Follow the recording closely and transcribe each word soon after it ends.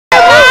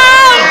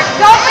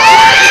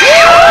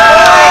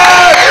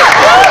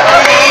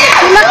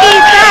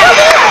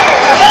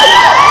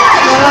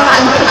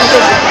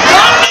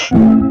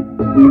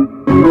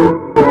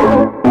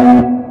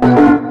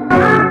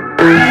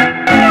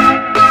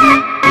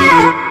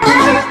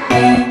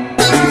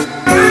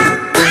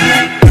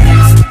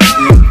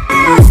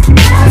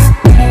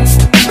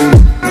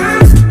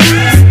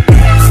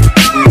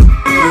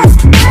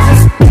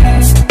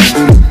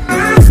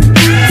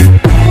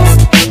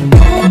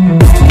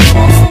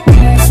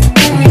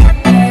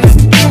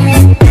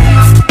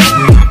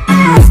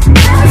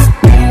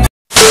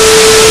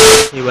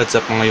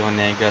what's up mga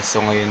Nega?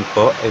 So ngayon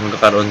po ay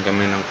magkakaroon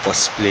kami ng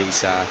cosplay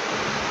sa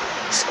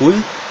school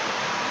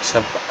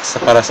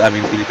para sa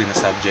aming Filipino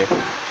subject.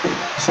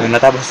 So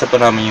natapos na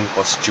po namin yung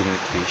costume ni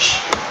Trish.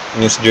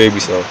 Yung si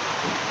Joybies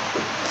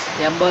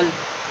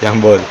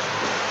Yambol.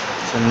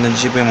 So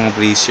nandiyan po yung mga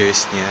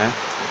bracers niya,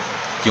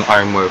 yung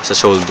armor sa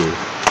shoulder.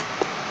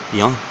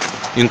 Yung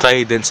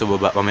trident sa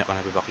baba, mamaya ko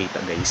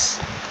napipakita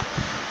guys.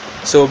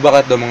 So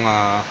bakit daw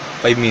mga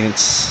 5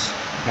 minutes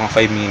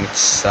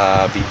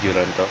sa video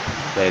lang to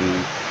dahil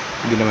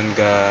hindi naman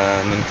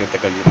ganun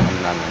katagal yung ano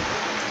namin.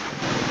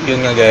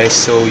 Yun nga guys,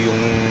 so yung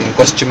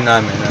costume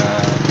namin na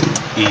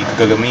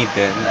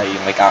gagamitin ay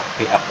yung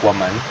kay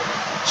Aquaman.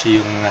 Siya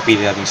yung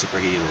napili nating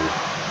superhero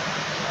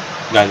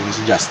galing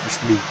sa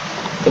Justice League.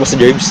 Tapos sa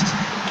James?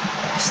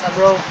 Basta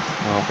bro.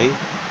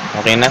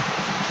 Okay na.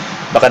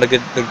 Baka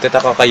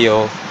nagtataka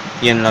kayo,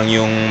 yan lang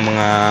yung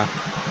mga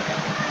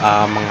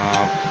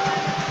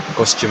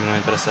costume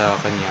namin para sa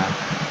kanya.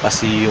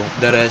 Kasi yung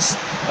the rest,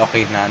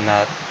 okay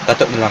na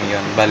tattoo na lang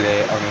yun.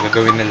 Bale, ang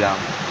gagawin na lang,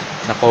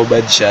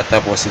 nakobad siya,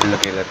 tapos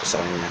ilalagay lang ito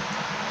sa kanya.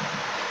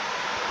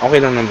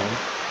 Okay lang naman.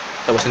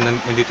 Tapos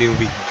nandito yung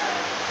wig.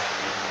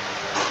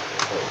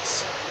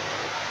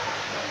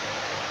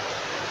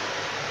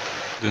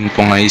 Doon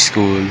po nga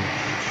school.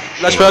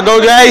 Let's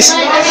go guys!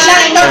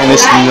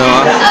 Chinese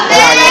no.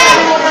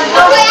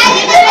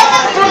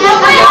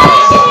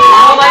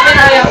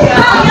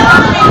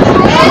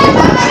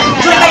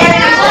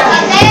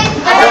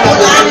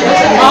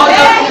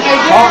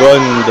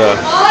 Ganda.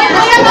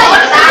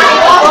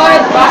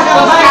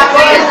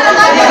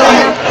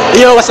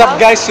 Yo, what's up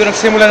guys? So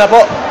nagsimula na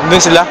po.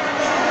 Doon sila.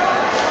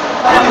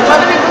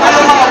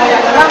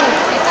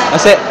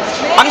 Kasi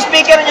ang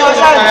speaker nyo,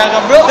 saan?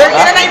 Bro,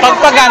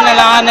 pagpagana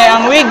lang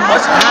na ang wig.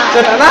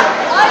 Saan na?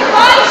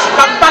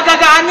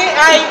 Pagpagagani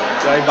ay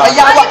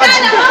ayawa ka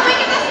dyan.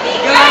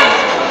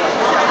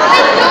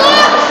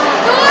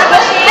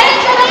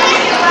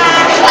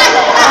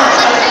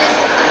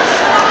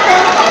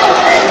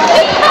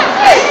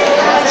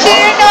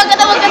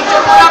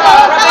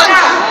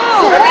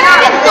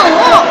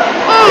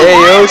 Hey,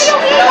 Yos.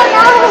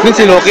 Yun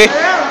si Loki.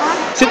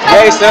 Sit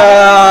guys,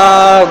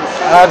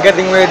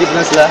 getting ready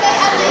na sila.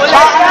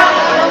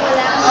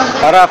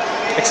 Para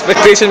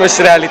expectation versus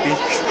reality.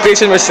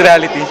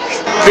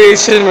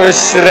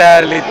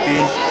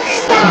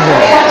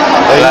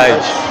 Live.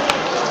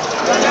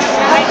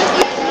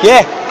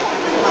 Yeah.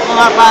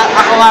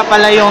 Ako nga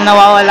pala yung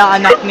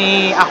nawawalang anak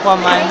ni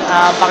Aquaman.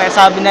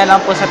 Pakisabi na lang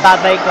po sa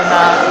tatay ko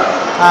na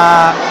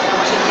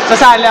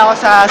sasali ako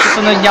sa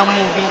susunod niyang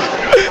movie.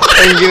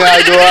 Ang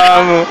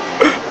ginagawa mo.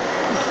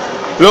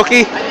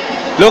 Loki.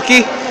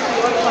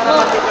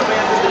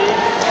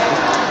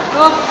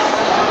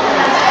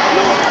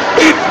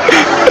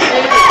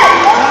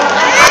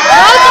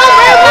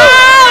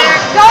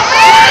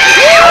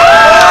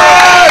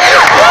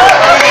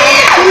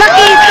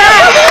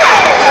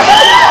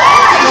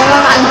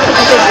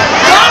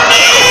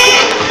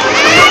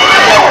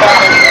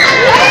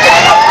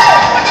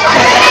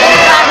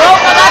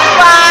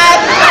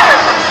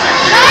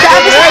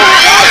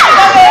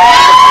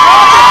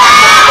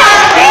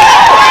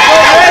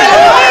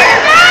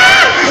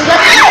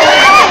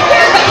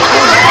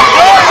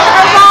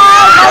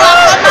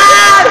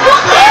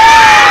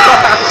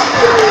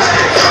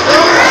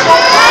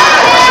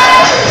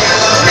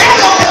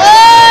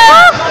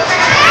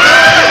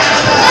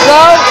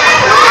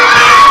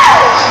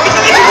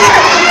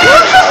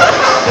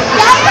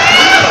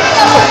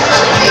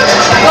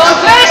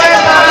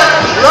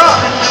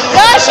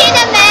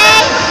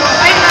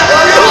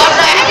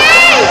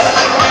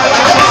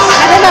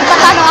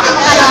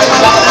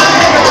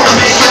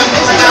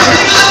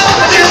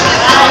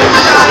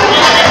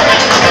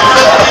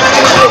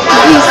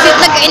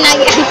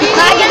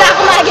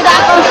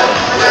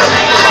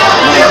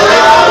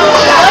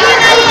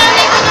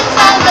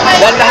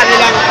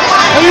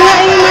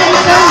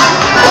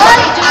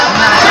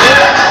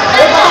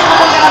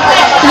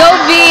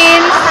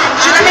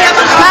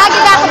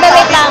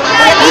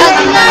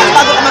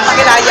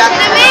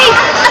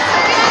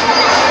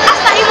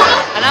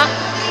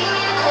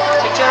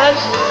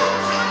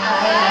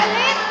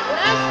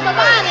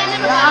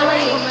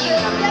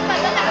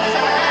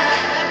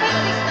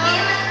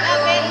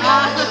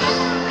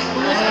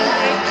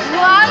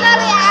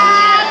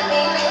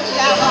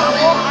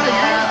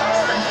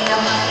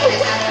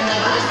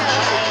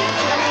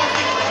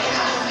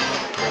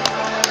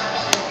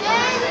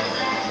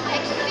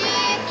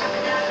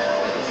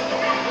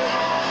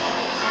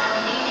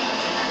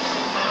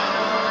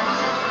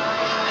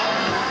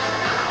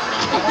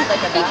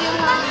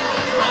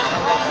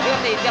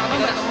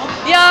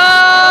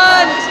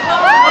 Yan!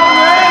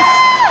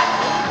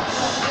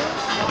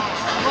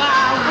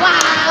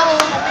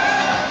 Wow!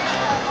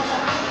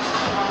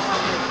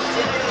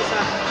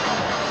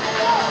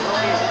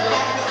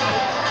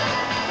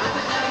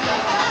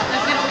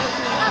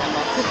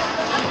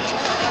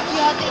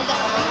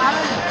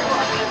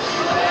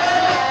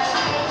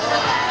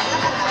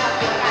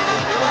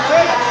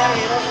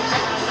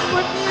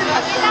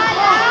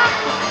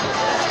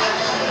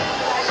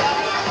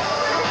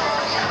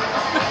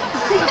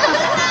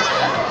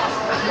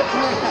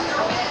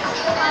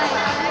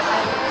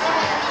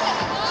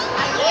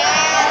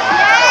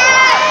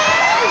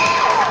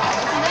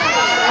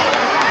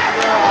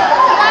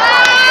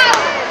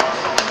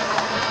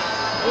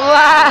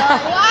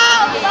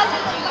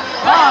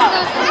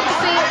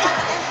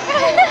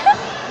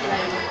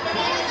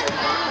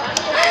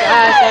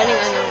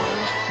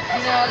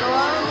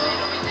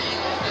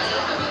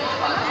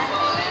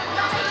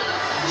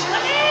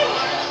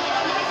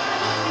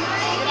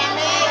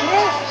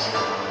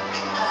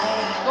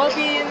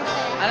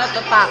 to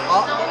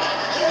pako.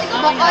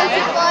 Bukol si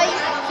Poy.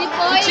 Si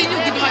Poy.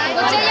 Kutsilyo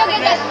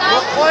gigat na.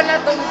 Buko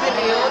na tong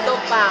video to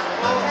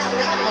pako.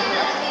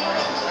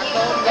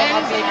 Atong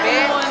gamapipe.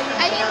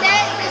 Ay, hindi.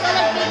 Ito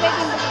lang pibig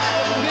yung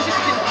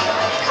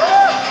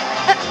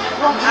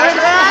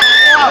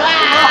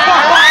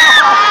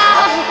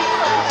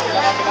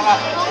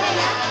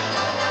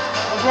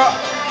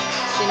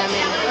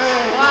Sinamin.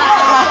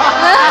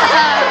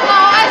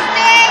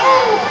 Asting!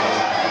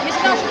 Miss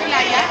na ako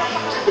kilaya?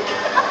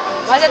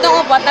 Basta itong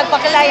upat,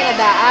 nagpakilaya na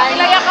daan.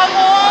 Kilaya ka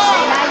mo!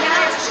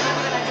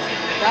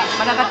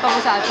 Managat pa ko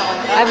sa ato ko.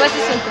 Ay, basta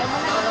sunto.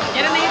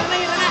 Yara na.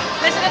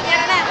 Nasunod,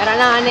 yara na. Yara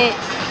na, ani.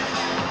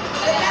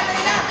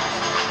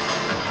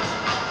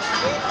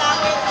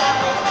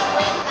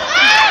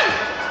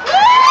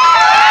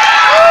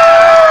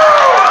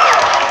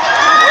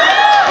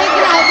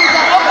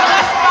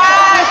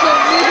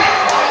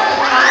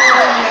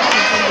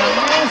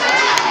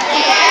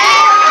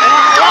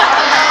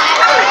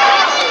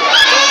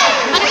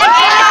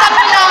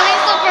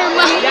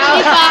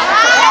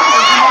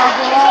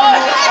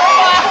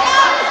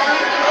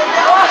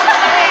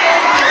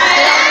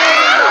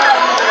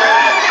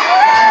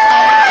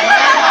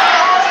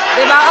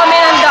 Diba kami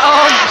ng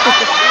daog?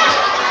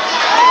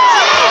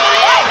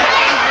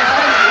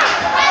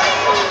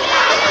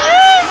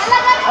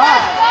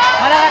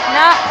 Malakat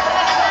na!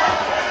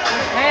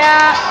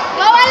 Kaya...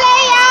 Go,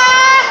 Alea!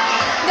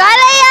 Go,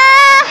 Alea!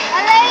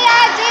 Alea,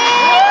 G!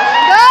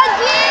 Go,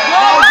 G!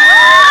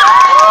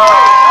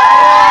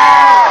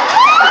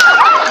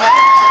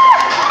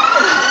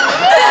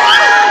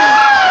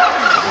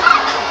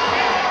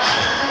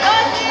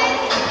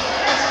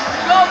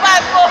 Go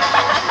back po!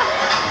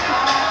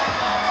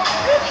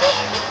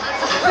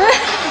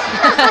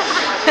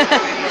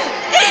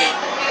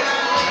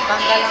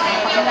 Tanggal ang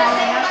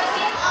pagkakilala na.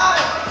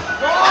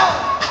 Go!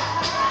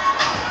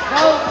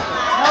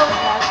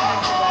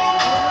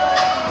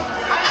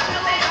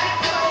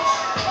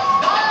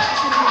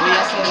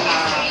 Kuya sila.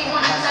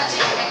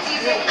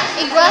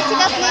 Igwa si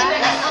Kathleen.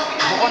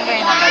 Bukon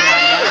kayo na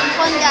ganyan.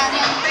 Bukon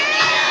gano'n.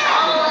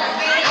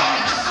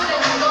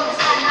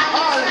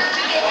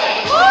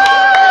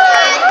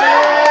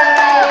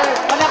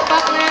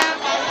 Palakpak na!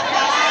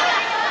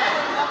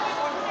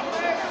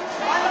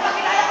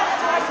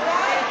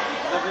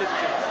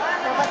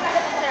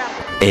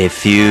 A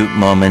few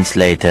moments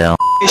later.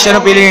 Siya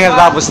nung feeling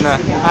natapos na.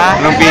 Ha?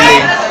 Anong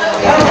feeling?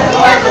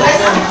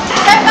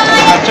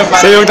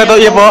 So yung tattoo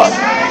niya po,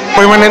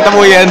 permanent na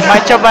po yan.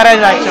 Macho pa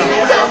rin, macho.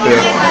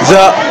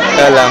 So,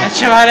 kaya lang.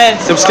 Macho pa rin.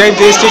 Subscribe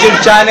to his YouTube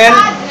channel.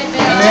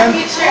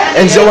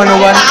 Enzo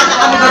 101.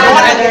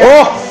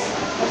 Oh!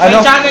 Ano?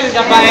 Channel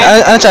ka pa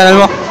eh. Ano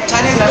channel mo?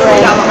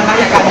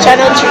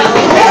 Channel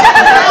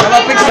 3.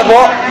 Napapix na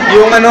po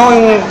yung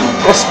yung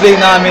cosplay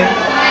namin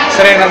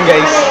sa Renan,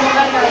 guys.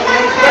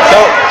 So,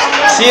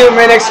 see you in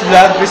my next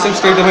vlog. Please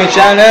subscribe to my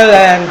channel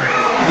and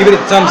give it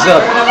a thumbs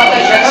up.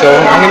 So,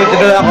 ang ganito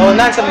na ako.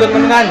 Nan, sablon mo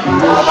na, Nan.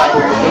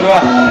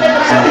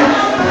 Bye-bye.